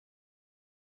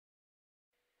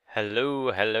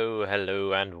Hello, hello,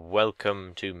 hello, and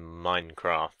welcome to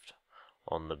Minecraft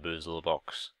on the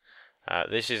BoozleBox.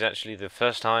 This is actually the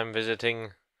first time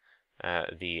visiting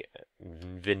the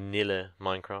vanilla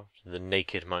Minecraft, the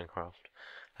naked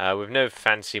Minecraft, with no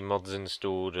fancy mods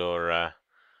installed or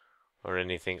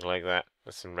anything like that.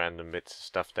 There's some random bits of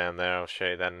stuff down there. I'll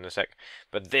show you that in a sec.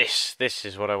 But this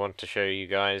is what I want to show you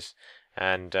guys.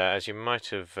 And as you might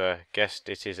have guessed,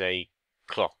 it is a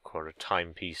clock or a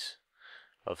timepiece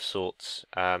of sorts.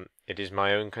 It is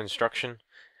my own construction.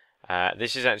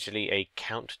 This is actually a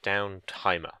countdown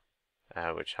timer,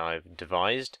 which I've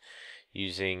devised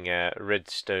using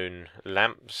redstone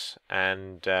lamps,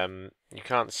 and you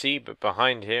can't see, but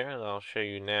behind here, I'll show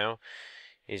you now,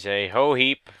 is a whole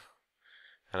heap,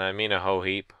 and I mean a whole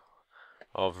heap,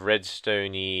 of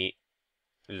redstoney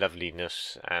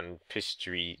loveliness and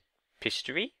pistony,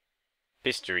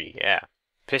 yeah,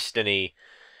 pistony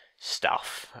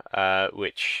stuff,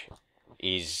 which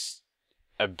is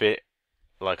a bit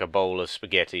like a bowl of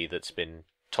spaghetti that's been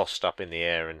tossed up in the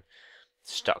air and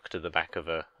stuck to the back of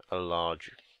a large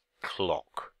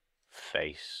clock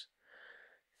face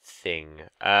thing.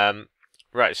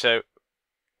 Right, so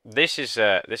this is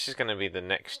going to be the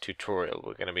next tutorial.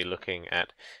 We're going to be looking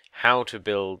at how to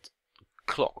build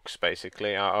clocks,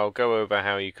 basically. I'll go over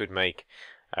how you could make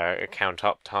a count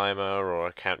up timer or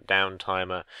a count down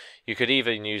timer. You could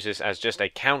even use this as just a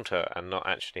counter and not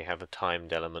actually have a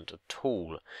timed element at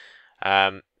all.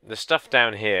 The stuff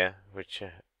down here, which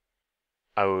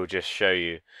I will just show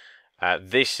you,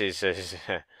 this is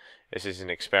an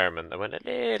experiment that went a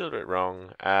little bit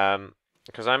wrong,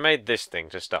 because I made this thing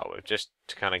to start with, just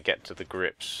to kind of get to the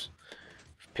grips.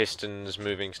 Pistons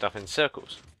moving stuff in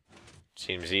circles.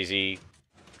 Seems easy.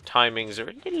 Timings are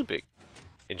a little bit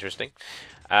interesting.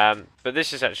 But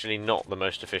this is actually not the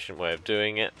most efficient way of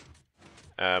doing it.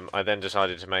 I then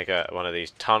decided to make one of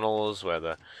these tunnels where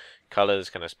the colors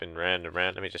kind of spin round and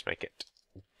round. Let me just make it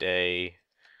day,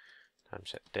 time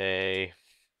set day.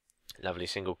 Lovely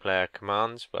single player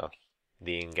commands. Well,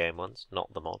 the in-game ones,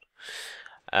 not the mod.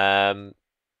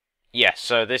 Yeah,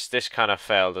 so this kind of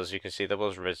failed. As you can see, there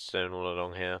was redstone all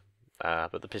along here.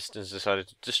 But the pistons decided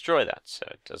to destroy that, so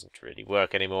it doesn't really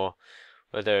work anymore.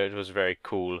 Although it was very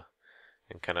cool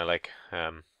and kind of like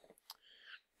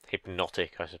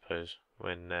hypnotic, I suppose,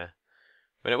 when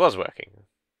it was working.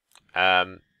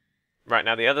 Right,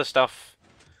 now the other stuff.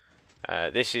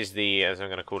 This is the, as I'm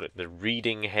going to call it, the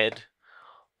reading head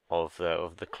of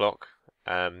the clock,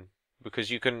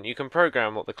 because you can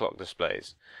program what the clock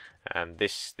displays, and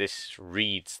this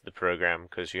reads the program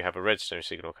because you have a redstone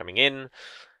signal coming in,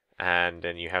 and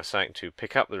then you have something to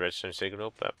pick up the redstone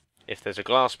signal. But if there's a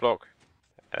glass block,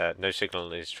 no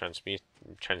signal is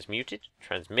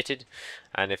transmitted,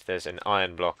 and if there's an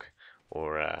iron block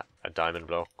or a diamond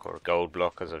block or a gold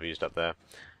block, as I've used up there,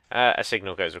 a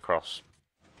signal goes across,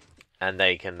 and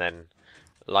they can then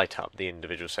light up the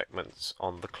individual segments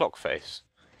on the clock face.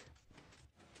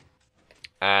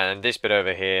 And this bit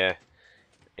over here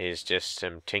is just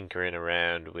some tinkering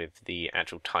around with the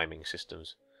actual timing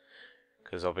systems,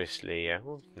 because obviously,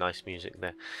 ooh, nice music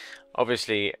there.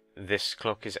 Obviously, this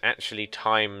clock is actually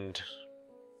timed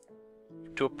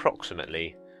to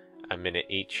approximately a minute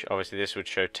each. Obviously, this would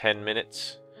show 10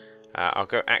 minutes. I'll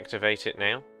go activate it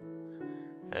now.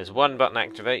 There's one button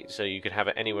activate, so you could have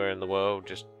it anywhere in the world.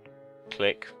 Just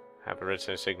click, have a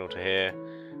redstone signal to here,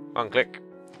 one click,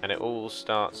 and it all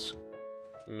starts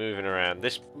moving around.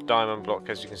 This diamond block,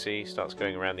 as you can see, starts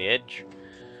going around the edge.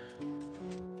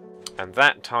 And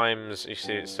that times, you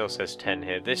see it still says 10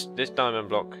 here. This diamond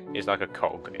block is like a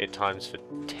cog. It times for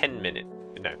 10 minutes.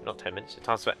 No, not 10 minutes. It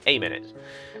times for a minute.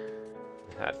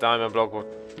 That diamond block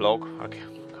I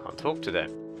can't talk today.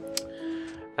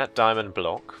 That diamond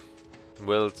block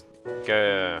will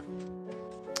go.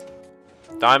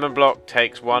 Diamond block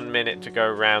takes 1 minute to go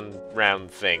round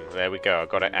thing. There we go. I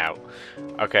got it out.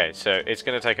 Okay, so it's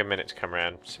going to take a minute to come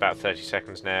around. It's about 30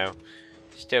 seconds now.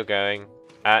 Still going.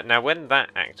 Now when that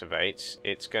activates,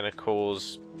 it's going to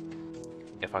cause,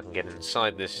 if I can get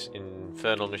inside this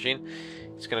infernal machine,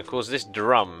 it's going to cause this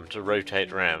drum to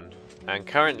rotate around. And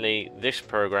currently this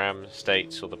program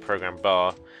states, or the program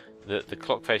bar, that the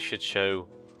clock face should show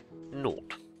 0,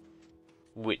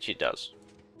 which it does.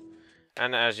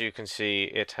 And as you can see,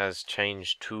 it has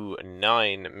changed to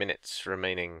 9 minutes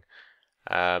remaining.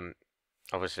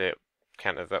 Obviously it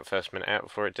counted that first minute out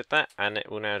before it did that, and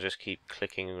it will now just keep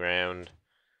clicking around.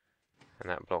 And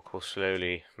that block will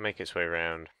slowly make its way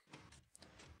around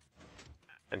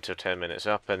until 10 minutes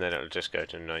up, and then it'll just go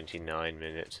to 99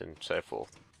 minutes and so forth.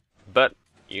 But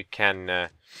you can,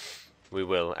 we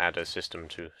will add a system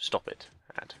to stop it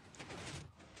at.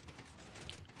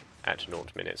 at 0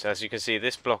 minutes. As you can see,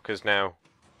 this block has now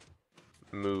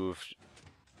moved.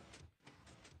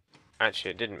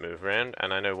 Actually, it didn't move around,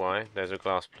 and I know why. There's a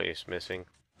glass piece missing.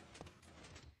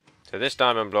 So this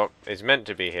diamond block is meant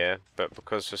to be here, but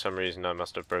because for some reason I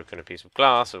must have broken a piece of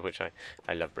glass, of which I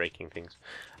love breaking things,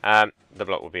 the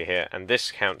block will be here, and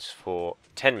this counts for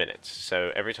 10 minutes.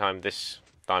 So every time this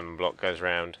diamond block goes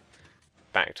round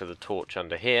back to the torch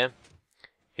under here,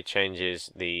 it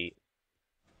changes the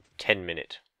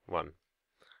 10-minute one.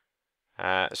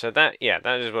 So that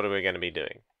is what we're going to be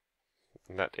doing.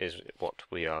 That is what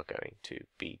we are going to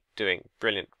be doing.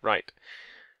 Brilliant. Right.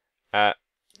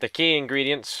 The key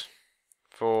ingredients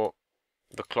for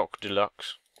the clock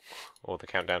deluxe, or the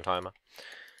countdown timer.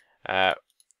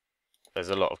 There's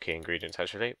a lot of key ingredients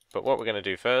actually, but what we're going to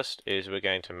do first is we're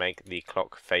going to make the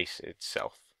clock face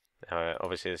itself.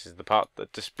 Obviously this is the part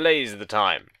that displays the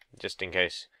time, just in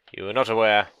case you were not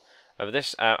aware of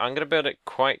this. I'm going to build it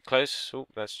quite close. Oh,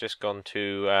 that's just gone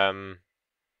to,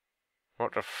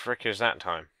 what the frick is that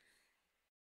time?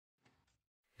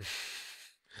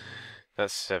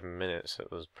 That's 7 minutes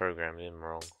that was programmed in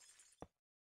wrong.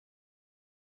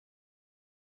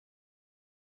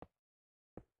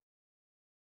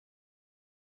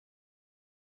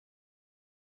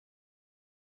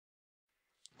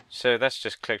 So that's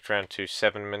just clicked around to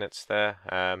 7 minutes there.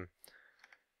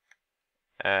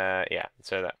 Yeah,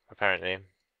 so that apparently,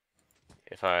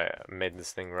 if I made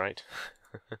this thing right,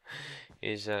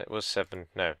 is it was 7.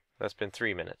 No, that's been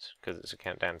 3 minutes because it's a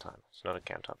countdown timer. It's not a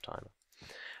count up timer.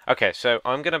 Okay, so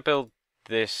I'm gonna build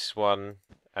this one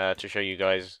to show you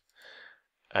guys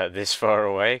this far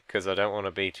away because I don't want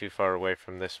to be too far away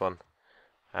from this one,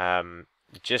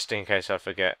 just in case I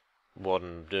forget what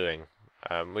I'm doing,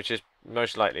 which is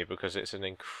most likely because it's an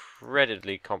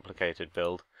incredibly complicated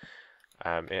build.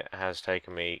 It has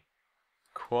taken me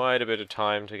quite a bit of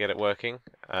time to get it working,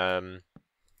 but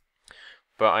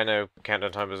I know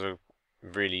countdown timers are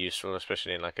really useful,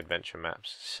 especially in like adventure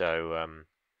maps. So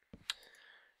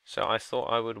I thought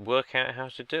I would work out how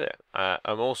to do it.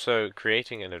 I'm also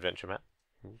creating an adventure map,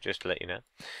 just to let you know.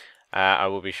 I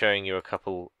will be showing you a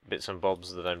couple bits and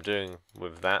bobs that I'm doing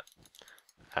with that.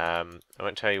 I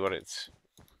won't tell you what it's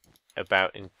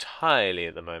about entirely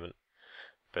at the moment,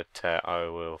 but I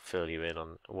will fill you in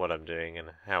on what I'm doing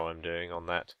and how I'm doing on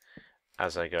that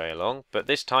as I go along. But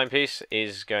this timepiece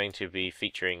is going to be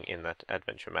featuring in that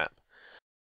adventure map,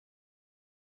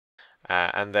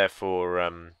 and therefore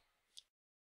I'm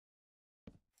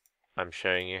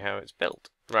showing you how it's built.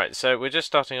 Right, so we're just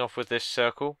starting off with this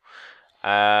circle.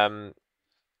 I'm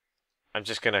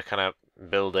just going to kind of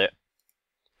build it.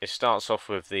 It starts off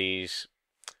with these,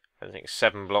 I think,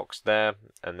 7 blocks there,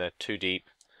 and they're 2 deep.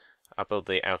 I'll build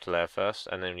the outer layer first,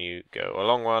 and then you go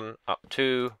along 1, up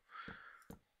 2,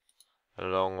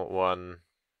 along 1,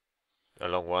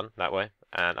 that way,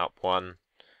 and up 1,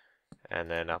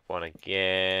 and then up 1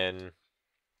 again,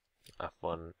 up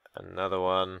 1, another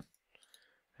 1,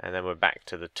 and then we're back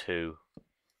to the 2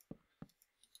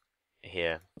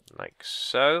 here, like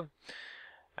so.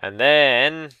 And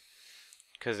then,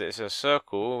 because it's a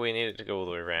circle, we need it to go all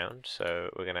the way around, so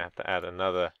we're going to have to add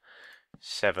another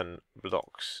 7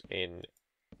 blocks in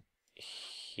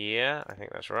here. I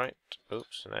think that's right.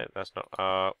 Oops, no, that's not.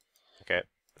 Okay,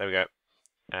 there we go.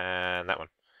 And that one.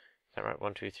 Is that right?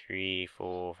 1, 2, 3,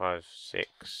 4, 5,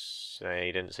 6. No,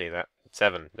 you didn't see that.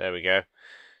 7. There we go.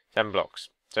 7 blocks.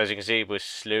 So as you can see, we're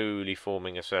slowly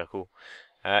forming a circle.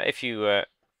 If you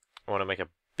want to make a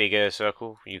bigger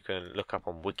circle, you can look up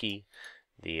on Wiki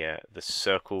the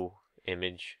circle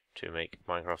image to make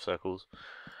Minecraft circles.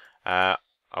 I'll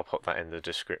pop that in the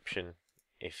description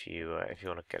if you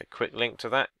want to get a quick link to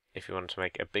that. If you want to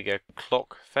make a bigger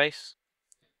clock face,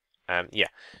 yeah.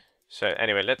 So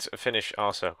anyway, let's finish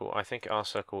our circle. I think our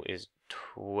circle is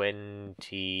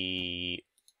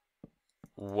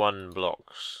 21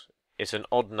 blocks. It's an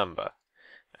odd number,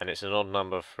 and it's an odd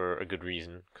number for a good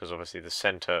reason, because obviously the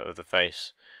center of the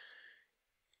face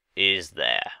is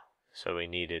there. So we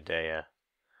needed a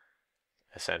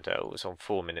center. Oh, it's on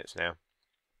 4 minutes now.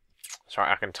 Sorry,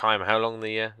 I can time how long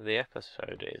the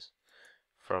episode is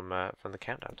from the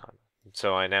countdown timer.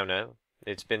 So I now know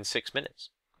it's been 6 minutes,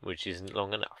 which isn't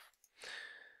long enough.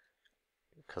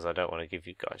 Because I don't want to give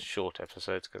you guys short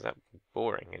episodes, because that would be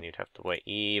boring, and you'd have to wait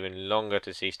even longer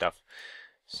to see stuff.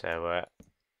 So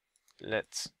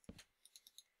let's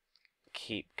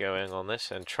keep going on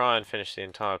this and try and finish the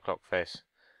entire clock face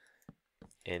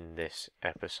in this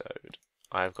episode.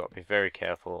 I've got to be very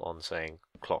careful on saying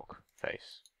clock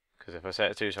face, because if I say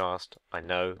it too fast, I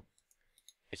know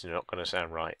it's not going to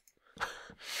sound right.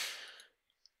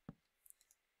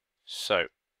 So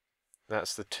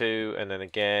that's the 2, and then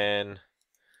again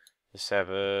the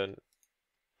 7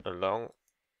 along.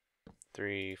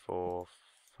 3, 4,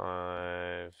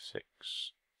 5,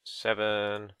 6,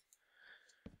 7.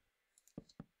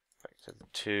 Back to the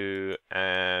 2,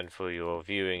 and for your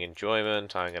viewing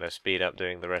enjoyment, I'm going to speed up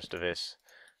doing the rest of this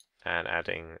and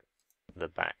adding the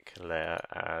back layer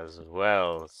as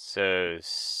well. So,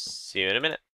 see you in a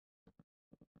minute.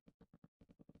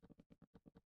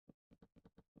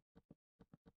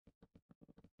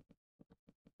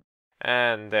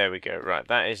 And there we go. Right,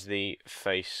 that is the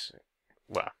face,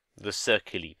 well, the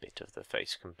circular bit of the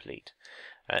face complete.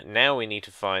 Now we need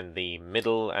to find the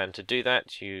middle, and to do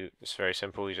that, it's very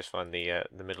simple. You just find the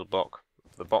middle block,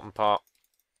 the bottom part,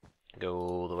 go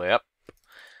all the way up.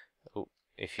 Oh,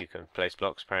 if you can place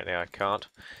blocks, apparently I can't.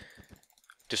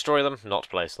 Destroy them, not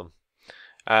place them.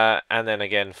 And then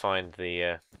again find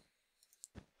the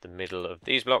middle of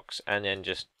these blocks, and then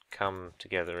just come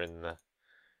together in the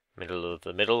middle of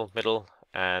the middle,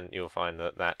 and you'll find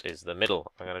that that is the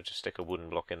middle. I'm going to just stick a wooden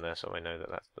block in there so I know that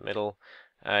that's the middle.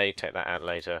 You take that out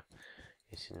later.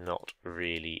 It's not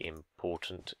really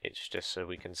important. It's just so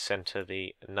we can center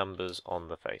the numbers on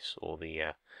the face, or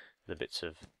the bits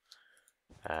of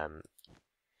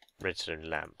redstone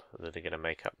lamp that are going to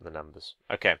make up the numbers.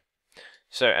 Okay,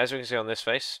 so as we can see on this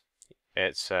face,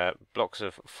 it's blocks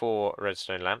of 4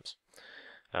 redstone lamps.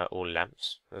 Or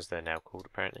lamps, as they're now called,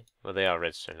 apparently. Well, they are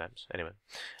redstone lamps, anyway.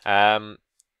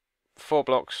 4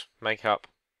 blocks make up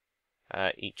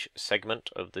each segment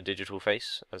of the digital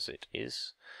face, as it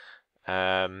is.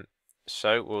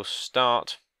 So we'll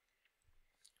start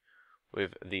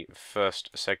with the first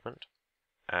segment,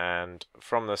 and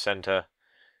from the center,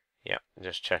 yeah,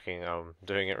 just checking I'm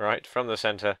doing it right. From the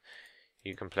center,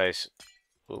 you can place,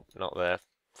 oh, not there,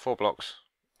 4 blocks,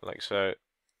 like so.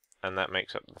 And that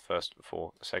makes up the first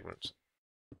 4 segments.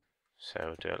 So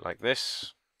we'll do it like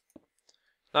this.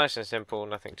 Nice and simple,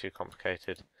 nothing too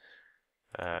complicated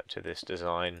to this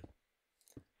design.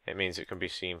 It means it can be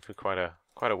seen for quite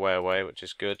a way away, which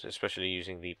is good, especially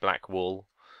using the black wool,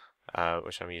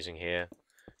 which I'm using here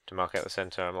to mark out the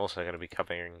center. I'm also going to be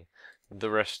covering the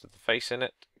rest of the face in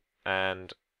it,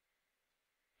 and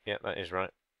yeah, that is right.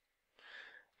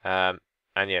 And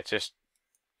yeah, just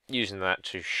using that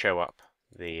to show up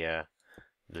the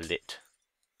lit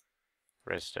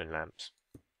redstone lamps,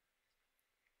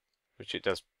 which it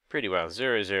does pretty well.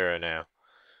 0, 0 now.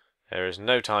 There is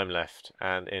no time left,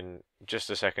 and in just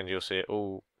a second you'll see it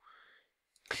all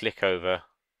click over,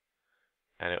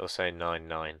 and it will say 9,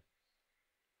 9.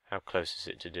 How close is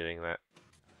it to doing that?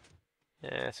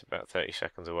 Yeah, it's about 30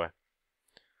 seconds away.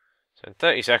 So in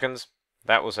 30 seconds,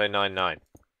 that will say 9, 9.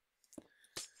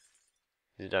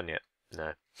 Is it done yet?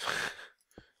 No.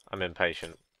 I'm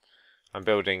impatient. I'm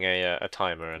building a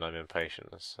timer and I'm impatient.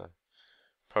 That's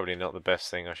probably not the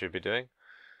best thing I should be doing.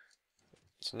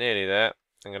 It's nearly there.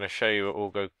 I'm going to show you it all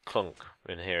go clunk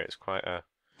in here. It's quite a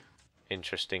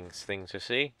interesting thing to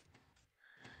see.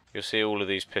 You'll see all of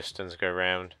these pistons go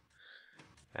round.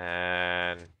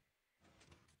 And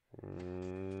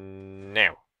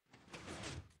now.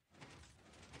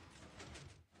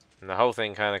 And the whole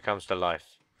thing kind of comes to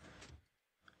life.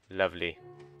 Lovely.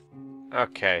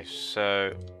 Okay,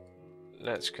 so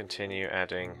let's continue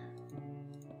adding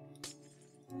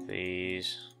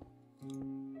these,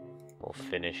 or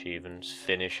finish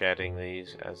adding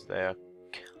these, as they are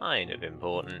kind of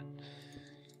important.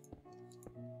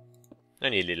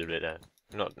 Only a little bit though,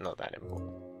 not that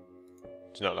important.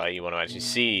 It's not like you want to actually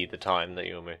see the time that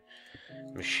your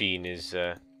machine is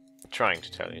trying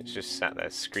to tell you. It's just sat there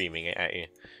screaming it at you,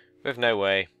 with no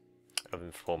way of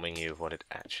informing you of what it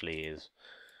actually is.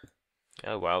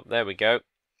 Oh well, there we go.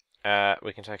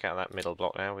 We can take out that middle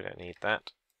block now, we don't need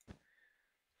that.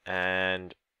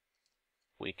 And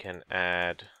we can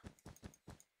add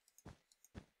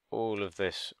all of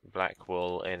this black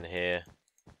wool in here,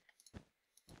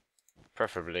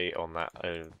 preferably on that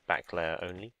back layer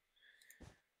only.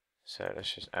 So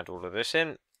let's just add all of this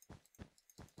in.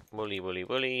 Woolly, woolly,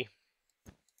 woolly.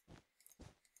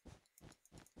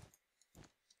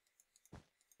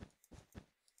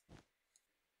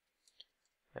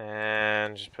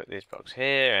 And just put these blocks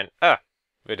here, and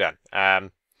we're done.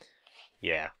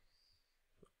 Yeah,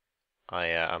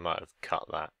 I might have cut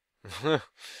that.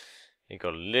 It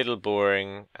got a little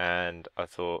boring, and I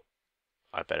thought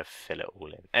I'd better fill it all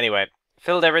in. Anyway,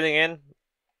 filled everything in.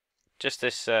 Just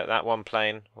this that one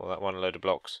plane, or that one load of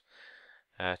blocks,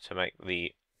 to make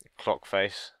the clock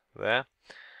face there.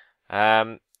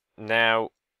 Now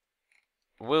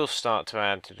we'll start to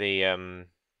add the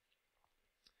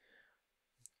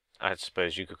I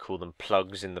suppose you could call them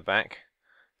plugs in the back.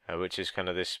 which is kind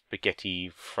of this spaghetti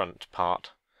front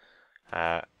part,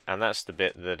 and that's the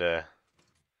bit that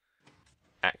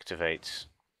activates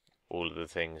all of the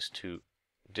things to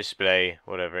display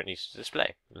whatever it needs to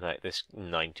display, like this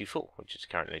 94, which is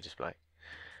currently displaying.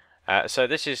 So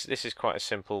this is quite a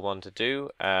simple one to do.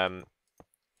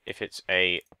 If it's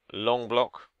a long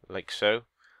block, like so,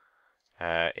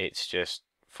 it's just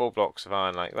 4 blocks of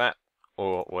iron like that,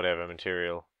 or whatever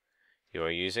material you are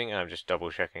using. I'm just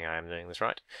double checking I am doing this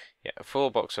right. Yeah,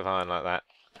 4 blocks of iron like that,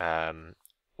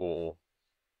 or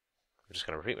I'm just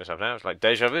going to repeat myself now. It's like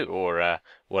deja vu, or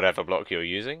whatever block you're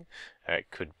using.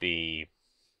 It could be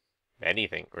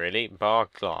anything really, bar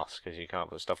glass, because you can't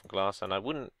put stuff in glass, and I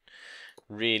wouldn't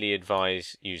really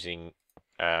advise using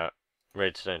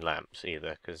redstone lamps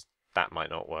either, because that might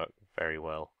not work very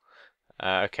well.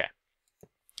 Okay.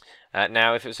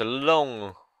 Now, if it's a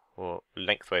long or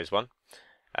lengthways one,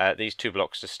 these 2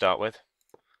 blocks to start with.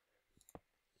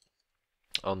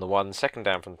 On the one second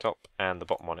down from the top, and the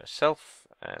bottom one itself,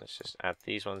 and let's just add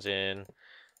these ones in.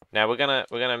 Now we're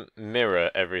gonna mirror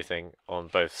everything on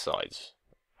both sides.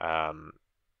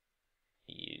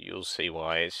 You'll see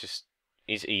why. It's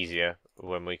easier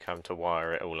when we come to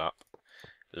wire it all up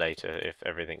later if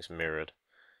everything's mirrored,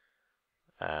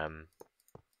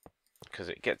 because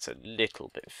it gets a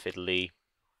little bit fiddly,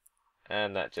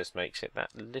 and that just makes it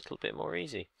that little bit more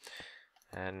easy.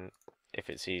 And if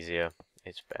it's easier,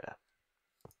 it's better.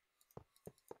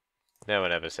 No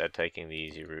one ever said taking the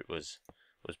easy route was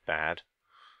bad.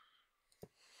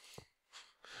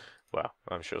 Well,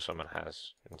 I'm sure someone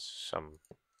has in some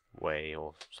way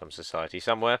or some society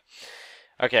somewhere.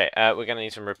 Okay, we're going to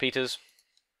need some repeaters.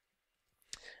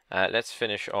 Let's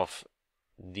finish off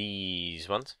these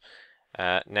ones.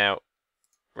 Now,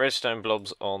 redstone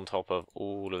blobs on top of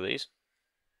all of these.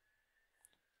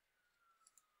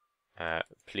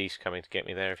 Police coming to get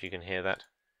me there, if you can hear that.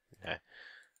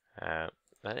 No.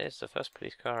 That is the first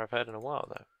police car I've heard in a while,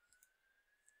 though,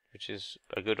 which is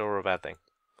a good or a bad thing.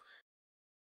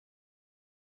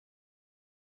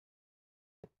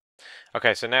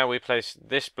 Okay, so now we place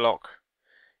this block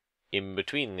in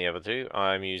between the other two.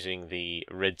 I'm using the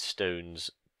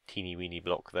redstone's teeny weeny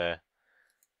block there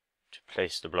to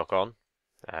place the block on,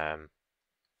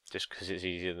 just because it's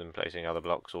easier than placing other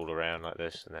blocks all around like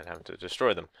this and then having to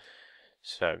destroy them.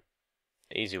 So,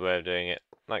 easy way of doing it,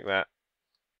 like that.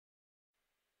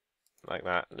 Like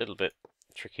that, a little bit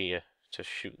trickier to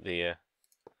shoot the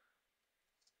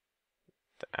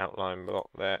outline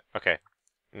block there. Okay,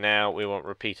 now we want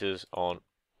repeaters on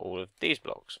all of these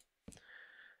blocks.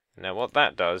 Now what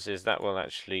that does is that will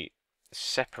actually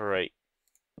separate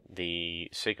the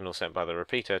signal sent by the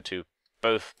repeater to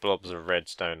both blobs of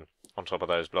redstone on top of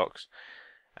those blocks,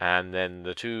 and then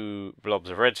the 2 blobs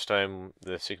of redstone,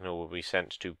 the signal will be sent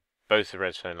to both the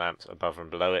redstone lamps above and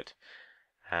below it,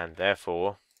 and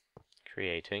therefore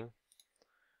creating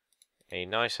a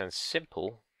nice and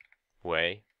simple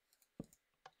way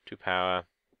to power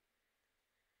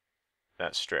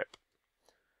that strip.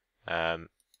 And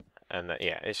that,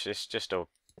 yeah, it's just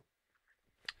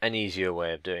an easier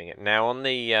way of doing it. Now on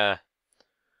the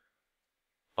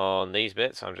on these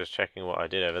bits, I'm just checking what I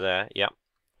did over there. Yep,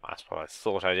 that's what I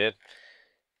thought I did.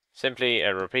 Simply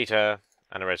a repeater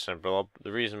and a redstone blob.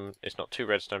 The reason it's not 2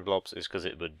 redstone blobs is because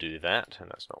it would do that, and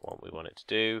that's not what we want it to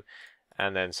do.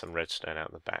 And then some redstone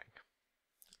out the back,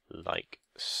 like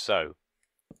so.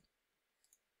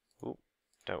 Ooh,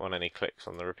 don't want any clicks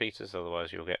on the repeaters,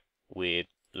 otherwise you'll get weird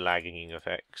lagging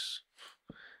effects.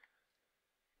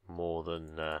 More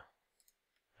than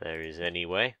there is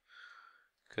anyway,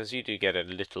 because you do get a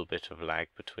little bit of lag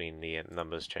between the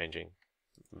numbers changing,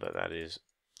 but that is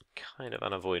kind of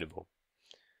unavoidable.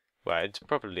 Well, it's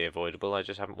probably avoidable, I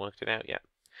just haven't worked it out yet.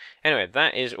 Anyway,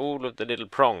 that is all of the little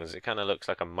prongs. It kind of looks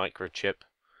like a microchip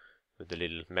with the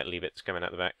little metally bits coming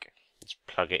out the back. Let's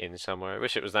plug it in somewhere. I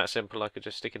wish it was that simple, I could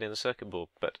just stick it in the circuit board,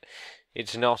 but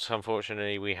it's not,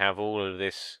 unfortunately. We have all of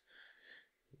this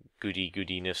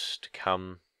goodiness to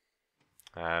come.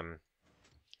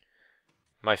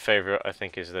 My favourite, I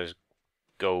think, is those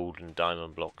gold and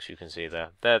diamond blocks you can see there.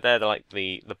 They're like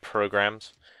the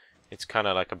programs. It's kind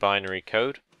of like a binary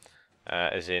code,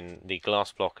 as in the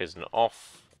glass block is an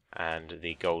off, and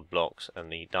the gold blocks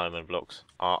and the diamond blocks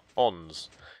are ons.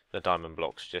 The diamond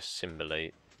blocks just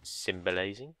symbolizing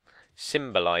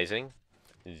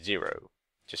 0,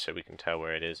 just so we can tell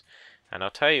where it is. And I'll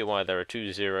tell you why there are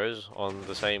 2 zeros on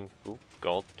the same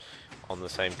on the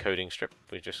same coding strip.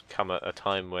 We just come at a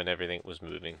time when everything was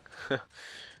moving. That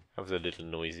was a little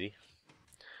noisy.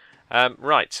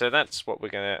 Right, so that's what we're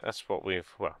gonna. That's what we've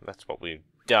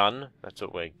done. That's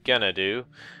what we're gonna do.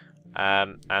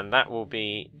 And that will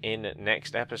be in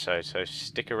next episode. So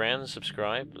stick around,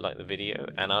 subscribe, like the video,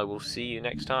 and I will see you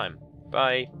next time.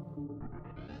 Bye.